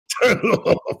turn it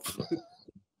off.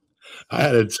 I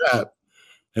had a tap,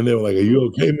 and they were like, "Are you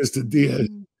okay, Mr. Diaz?"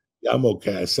 Yeah, I'm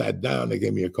okay. I sat down. They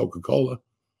gave me a Coca-Cola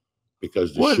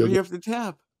because the What did sugar. you have to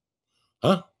tap?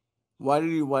 Huh? Why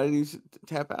did you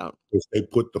tap out? Because they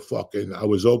put the fucking. I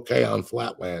was okay on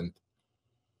Flatland,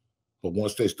 but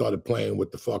once they started playing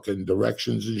with the fucking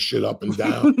directions and shit up and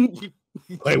down,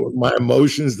 playing with my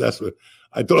emotions, that's what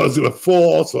I thought I was gonna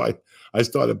fall. So I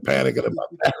started panicking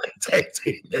about that at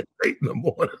 8 in the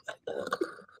morning.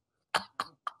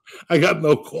 I got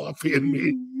no coffee in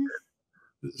me,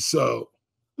 so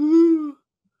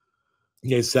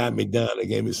they sat me down. They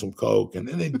gave me some Coke, and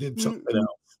then they did something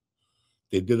else.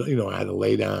 They did, I had to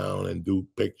lay down and do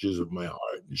pictures of my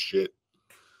heart and shit.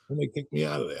 And they kicked me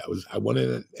out of there. I went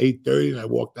in at 8:30 and I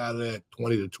walked out of there at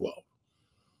 20 to 12.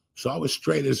 So I was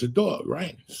straight as a dog,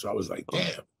 right? So I was like,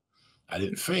 damn, I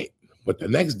didn't faint. But the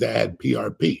next day I had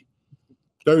PRP.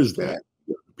 Thursday,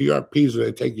 PRP is where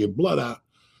they take your blood out,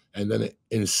 and then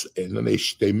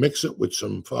they mix it with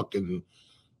some fucking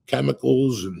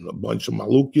chemicals and a bunch of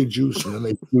malukia juice, and then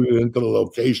they put it into the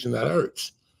location that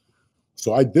hurts.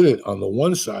 So I did it on the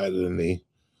one side of the knee,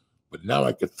 but now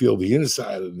I could feel the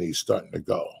inside of the knee starting to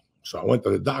go. So I went to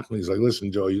the doctor, and he's like,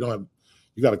 "Listen, Joe, you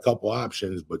got a couple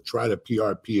options, but try the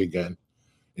PRP again.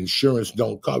 Insurance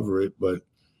don't cover it, but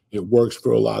it works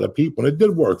for a lot of people." And it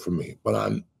did work for me, but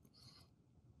on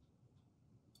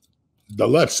the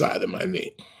left side of my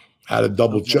knee, I had to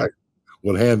double check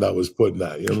what hand I was putting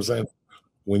out. You know what I'm saying?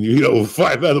 When you eat over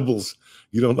 5 edibles,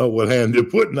 you don't know what hand you're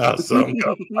putting out. So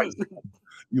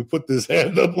you put this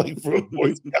hand up like for a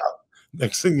Boy Scout.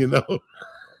 Next thing you know.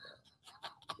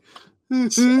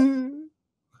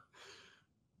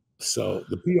 So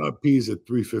the PRP is at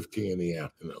 3:15 in the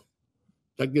afternoon.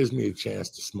 That gives me a chance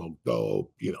to smoke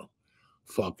dope,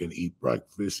 fucking eat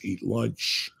breakfast, eat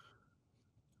lunch.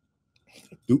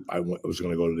 I was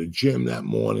going to go to the gym that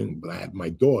morning, but I had my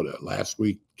daughter. Last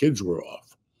week, kids were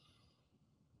off.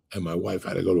 And my wife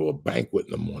had to go to a banquet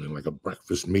in the morning, like a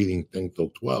breakfast meeting thing till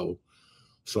 12.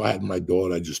 So I had my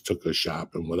daughter. I just took her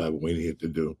shopping, whatever we needed to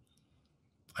do.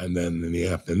 And then in the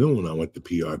afternoon, I went to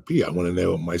PRP. I went in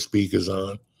there with my speakers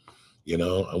on.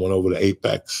 I went over to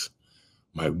Apex.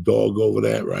 My dog over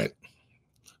there, right?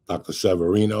 Dr.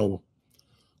 Severino.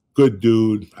 Good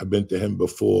dude. I've been to him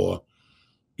before.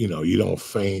 You don't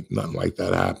faint. Nothing like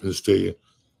that happens to you.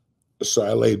 So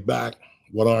I laid back.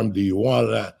 What arm do you want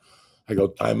that? I go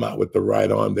time out with the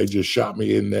right arm. They just shot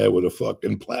me in there with a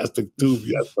fucking plastic tube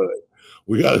yesterday.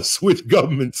 We got to switch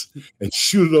governments and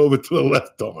shoot it over to the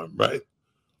left arm, right?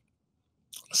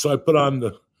 So I put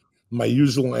on my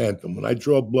usual anthem. When I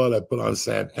draw blood, I put on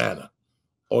Santana.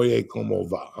 Oye, como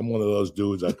va. I'm one of those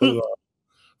dudes. I put it on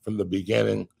from the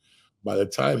beginning. By the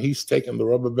time he's taking the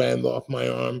rubber band off my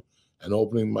arm and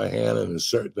opening my hand and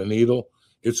inserting the needle,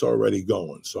 it's already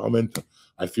going. So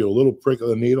I feel a little prick of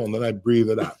the needle, and then I breathe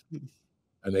it out.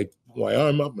 And they put my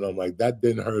arm up, and I'm like, that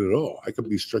didn't hurt at all. I could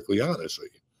be strictly honest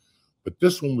with you. But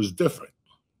this one was different.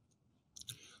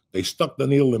 They stuck the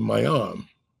needle in my arm,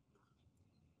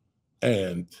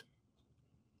 and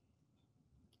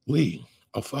Lee,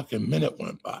 a fucking minute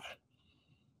went by.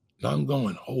 Now I'm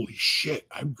going, holy shit,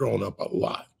 I've grown up a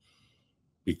lot.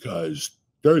 Because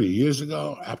 30 years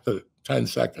ago, after 10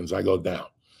 seconds, I go down.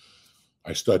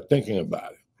 I start thinking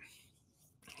about it.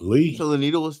 Lee. So the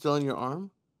needle was still in your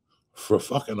arm? For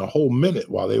fucking a whole minute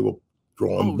while they were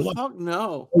drawing blood. Fuck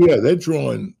no. Oh, yeah, they're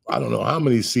drawing, I don't know how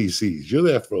many cc's. You're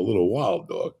there for a little while,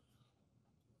 dog.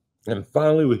 And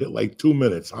finally, we hit like 2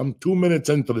 minutes. I'm 2 minutes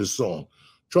into this song.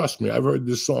 Trust me, I've heard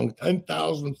this song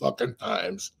 10,000 fucking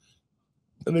times.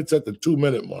 And it's at the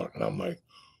 2-minute mark. And I'm like,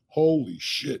 holy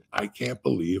shit, I can't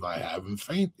believe I haven't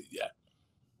fainted yet.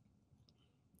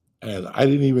 And I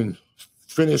didn't even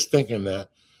finish thinking that.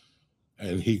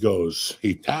 And he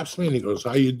taps me and he goes,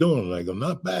 how you doing? And I go,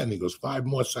 not bad. And he goes, 5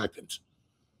 more seconds.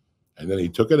 And then he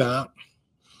took it out,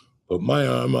 put my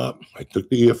arm up. I took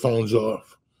the earphones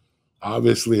off.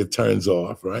 Obviously, it turns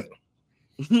off, right?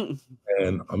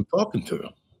 And I'm talking to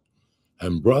him.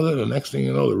 And brother, the next thing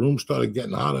you know, the room started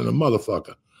getting hot in a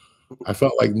motherfucker. I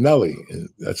felt like Nelly. And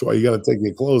that's why you got to take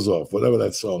your clothes off, whatever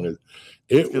that song is.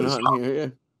 It was hot. Here, yeah.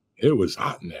 It was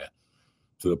hot in there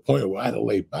to the point where I had to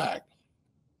lay back.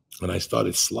 And I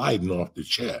started sliding off the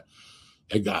chair.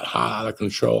 It got hot out of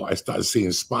control. I started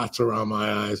seeing spots around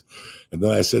my eyes. And then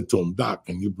I said to him, Doc,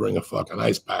 can you bring a fucking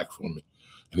ice pack for me?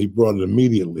 And he brought it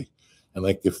immediately. And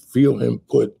I could feel him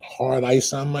put hard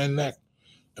ice on my neck.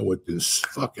 And within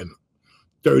fucking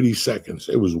 30 seconds,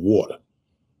 it was water.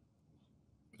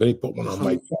 Then he put one on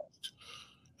my chest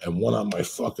and one on my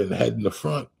fucking head in the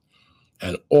front.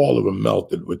 And all of them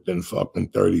melted within fucking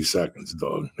 30 seconds,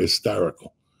 dog.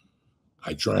 Hysterical.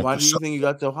 I drank Why a do you think you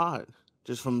got so hot?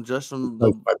 Just from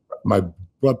my,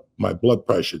 the my blood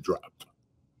pressure dropped.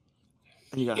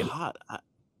 and you got You know? hot.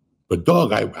 But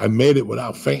dog, I made it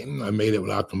without fainting. I made it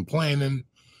without complaining.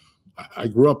 I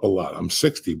grew up a lot. I'm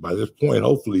 60. By this point,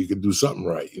 hopefully you can do something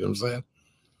right. You know what I'm saying?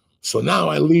 So now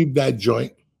I leave that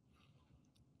joint.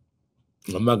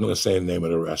 I'm not going to say the name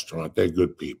of the restaurant. They're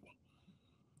good people.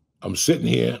 I'm sitting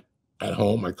here at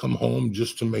home. I come home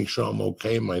just to make sure I'm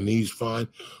okay. My knee's fine.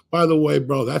 By the way,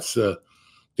 bro, that's the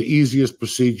easiest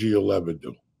procedure you'll ever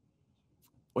do.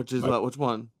 Which is what? Which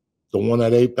one? The one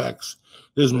at Apex.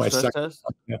 This is The my stress second. test?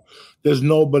 Yeah. There's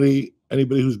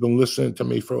anybody who's been listening to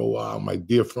me for a while, my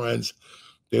dear friends,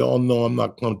 they all know I'm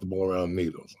not comfortable around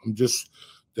needles.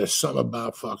 There's something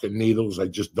about fucking needles I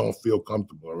just don't feel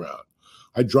comfortable around.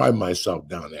 I drive myself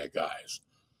down there, guys.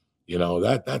 You know,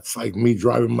 that's like me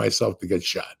driving myself to get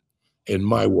shot in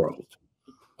my world.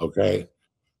 Okay.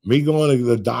 Me going to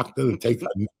the doctor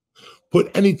to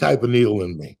put any type of needle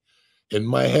in me. In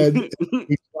my head,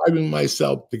 me driving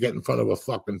myself to get in front of a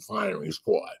fucking firing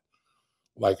squad.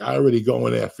 Like I already go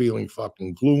in there feeling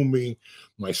fucking gloomy.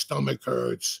 My stomach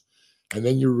hurts. And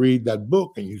then you read that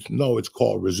book and you know it's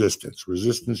called Resistance.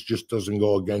 Resistance just doesn't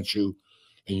go against you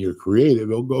and you're creative.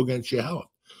 It'll go against your health.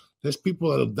 There's people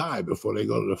that'll die before they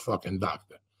go to the fucking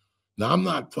doctor. Now, I'm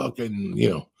not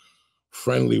fucking,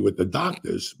 friendly with the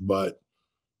doctors, but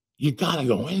you got to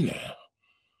go in there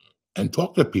and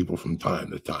talk to people from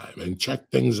time to time and check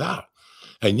things out.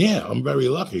 And yeah, I'm very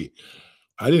lucky.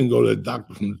 I didn't go to the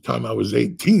doctor from the time I was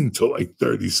 18 till like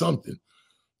 30 something.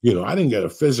 I didn't get a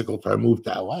physical till I moved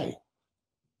to LA.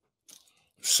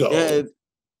 So Yeah,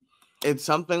 it's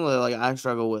something that like I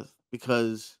struggle with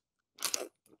because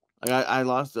like I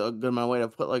lost a good amount of weight. I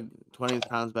put like 20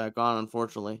 pounds back on,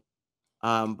 unfortunately.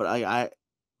 But I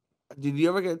did you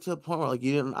ever get to the point where like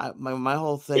you didn't? My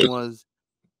whole thing was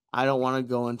I don't want to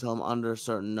go until I'm under a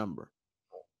certain number.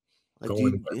 Like, do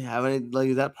going, you have any like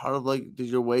is that part of like did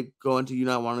your weight go into you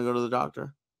not want to go to the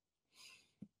doctor?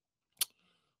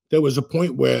 there was a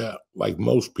point where, like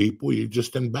most people, you're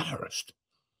just embarrassed.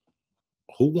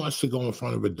 Who wants to go in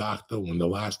front of a doctor when the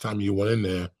last time you went in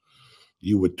there,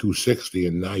 you were 260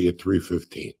 and now you're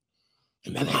 315?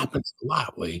 And that happens a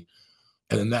lot, Lee.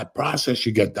 And in that process,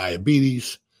 you get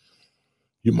diabetes.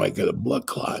 You might get a blood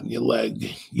clot in your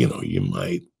leg. You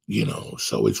might,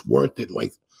 so it's worth it.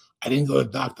 Like, I didn't go to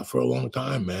the doctor for a long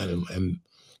time, man. And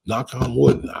knock on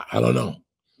wood, I don't know.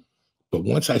 But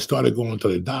once I started going to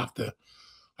the doctor,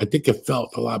 I think it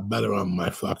felt a lot better on my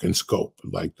fucking scope,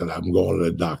 like that I'm going to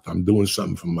the doctor. I'm doing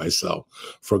something for myself.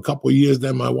 For a couple of years,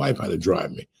 then my wife had to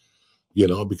drive me,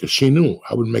 because she knew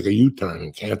I would make a U-turn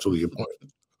and cancel the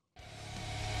appointment.